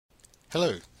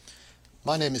Hello,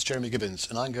 my name is Jeremy Gibbons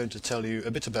and I'm going to tell you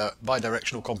a bit about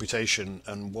bidirectional computation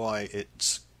and why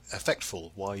it's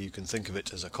effectful, why you can think of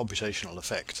it as a computational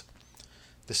effect.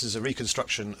 This is a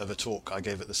reconstruction of a talk I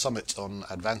gave at the Summit on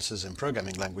Advances in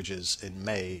Programming Languages in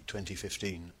May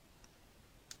 2015.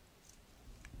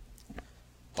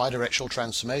 Bidirectional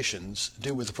transformations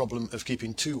deal with the problem of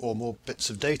keeping two or more bits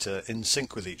of data in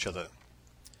sync with each other.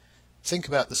 Think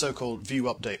about the so-called view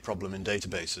update problem in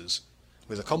databases,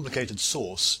 with a complicated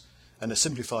source and a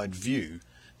simplified view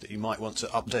that you might want to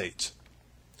update.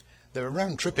 There are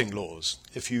round-tripping laws.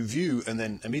 If you view and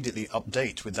then immediately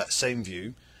update with that same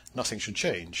view, nothing should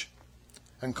change.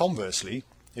 And conversely,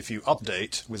 if you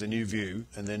update with a new view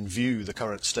and then view the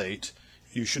current state,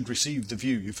 you should receive the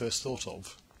view you first thought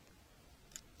of.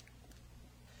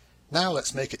 Now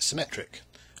let's make it symmetric,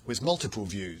 with multiple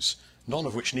views, none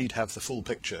of which need have the full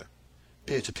picture,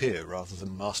 peer-to-peer rather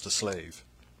than master-slave.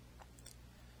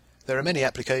 There are many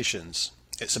applications.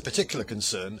 It's a particular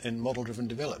concern in model-driven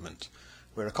development,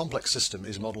 where a complex system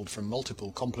is modelled from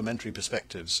multiple complementary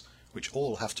perspectives, which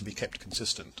all have to be kept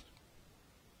consistent.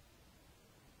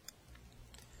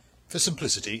 For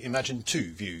simplicity, imagine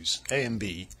two views, A and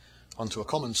B, onto a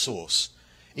common source,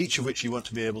 each of which you want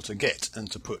to be able to get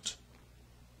and to put.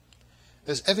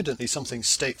 There's evidently something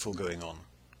stateful going on.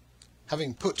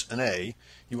 Having put an A,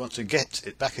 you want to get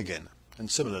it back again,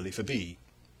 and similarly for B.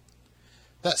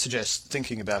 That suggests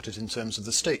thinking about it in terms of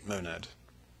the state monad.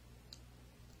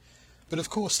 But of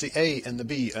course the A and the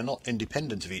B are not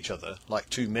independent of each other, like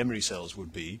two memory cells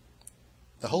would be.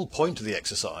 The whole point of the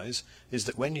exercise is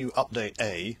that when you update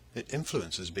A, it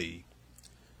influences B.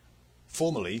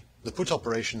 Formally, the put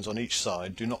operations on each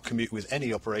side do not commute with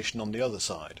any operation on the other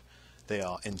side. They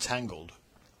are entangled.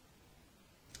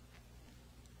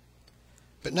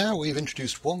 But now we've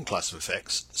introduced one class of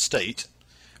effects, state,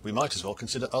 we might as well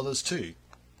consider others too.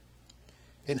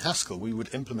 In Haskell we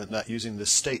would implement that using the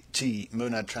state-t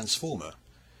monad transformer,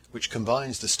 which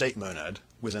combines the state monad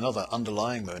with another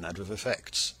underlying monad of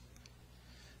effects.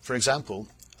 For example,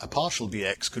 a partial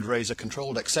bx could raise a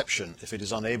controlled exception if it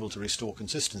is unable to restore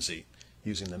consistency,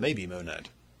 using the maybe monad.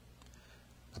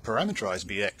 A parameterized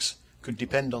bx could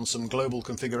depend on some global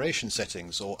configuration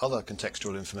settings or other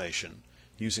contextual information,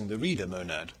 using the reader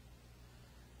monad.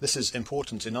 This is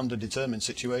important in underdetermined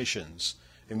situations,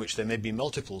 in which there may be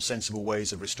multiple sensible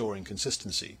ways of restoring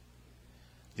consistency.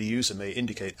 The user may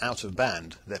indicate out of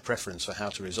band their preference for how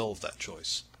to resolve that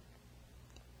choice.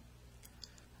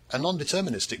 A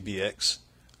non-deterministic bx,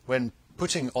 when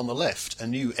putting on the left a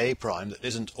new A' that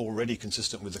isn't already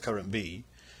consistent with the current B,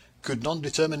 could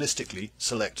non-deterministically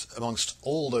select amongst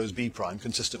all those B'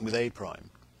 consistent with A'.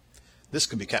 This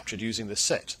can be captured using the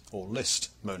set or list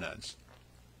monads.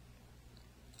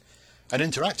 An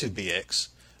interactive bx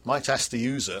might ask the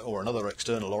user or another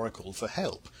external oracle for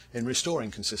help in restoring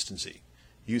consistency,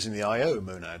 using the I/O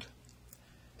monad.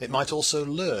 It might also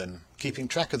learn, keeping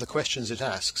track of the questions it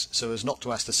asks so as not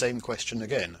to ask the same question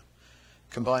again,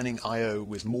 combining I/O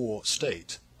with more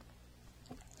state,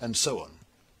 and so on.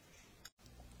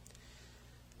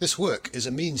 This work is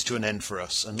a means to an end for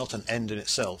us and not an end in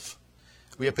itself.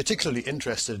 We are particularly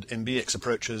interested in bx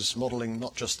approaches modelling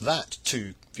not just that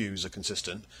two views are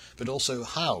consistent, but also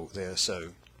how they are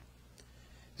so.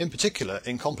 In particular,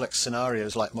 in complex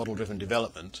scenarios like model-driven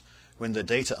development, when the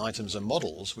data items are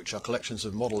models, which are collections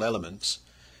of model elements,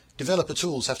 developer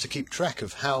tools have to keep track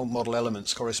of how model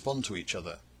elements correspond to each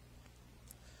other.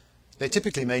 They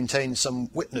typically maintain some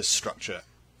witness structure,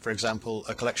 for example,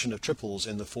 a collection of triples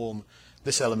in the form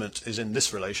this element is in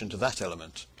this relation to that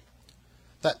element.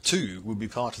 That too would be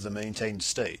part of the maintained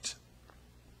state.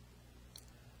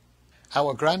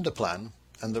 Our grander plan,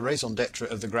 and the raison d'etre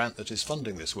of the grant that is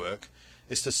funding this work,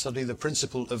 is to study the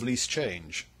principle of least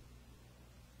change.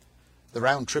 The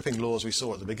round-tripping laws we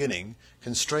saw at the beginning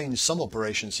constrain some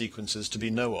operation sequences to be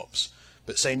no-ops,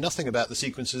 but say nothing about the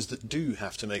sequences that do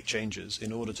have to make changes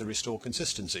in order to restore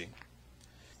consistency.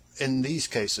 In these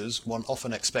cases, one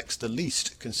often expects the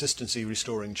least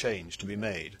consistency-restoring change to be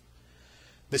made.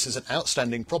 This is an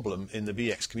outstanding problem in the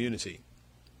bx community.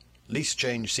 Least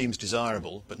change seems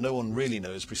desirable, but no one really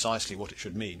knows precisely what it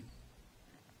should mean.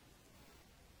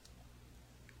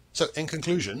 So, in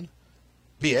conclusion,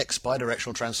 bx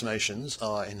bidirectional transformations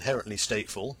are inherently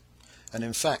stateful, and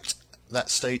in fact that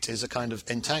state is a kind of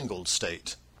entangled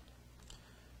state.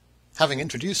 Having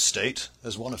introduced state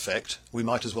as one effect, we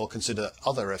might as well consider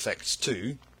other effects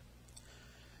too.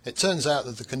 It turns out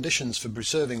that the conditions for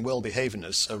preserving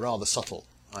well-behavedness are rather subtle.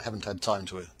 I haven't had time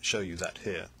to show you that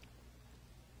here.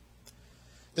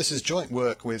 This is joint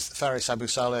work with Faris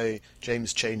Abu-Saleh,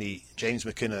 James Cheney, James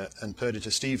McKinnon and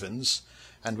Perdita Stevens,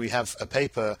 and we have a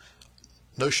paper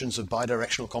Notions of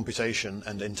Bidirectional Computation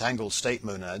and Entangled State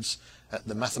Monads at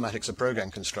the Mathematics of Program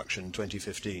Construction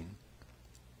 2015.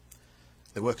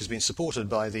 The work has been supported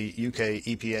by the UK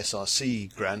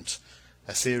EPSRC grant,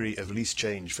 A Theory of Least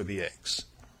Change for BX.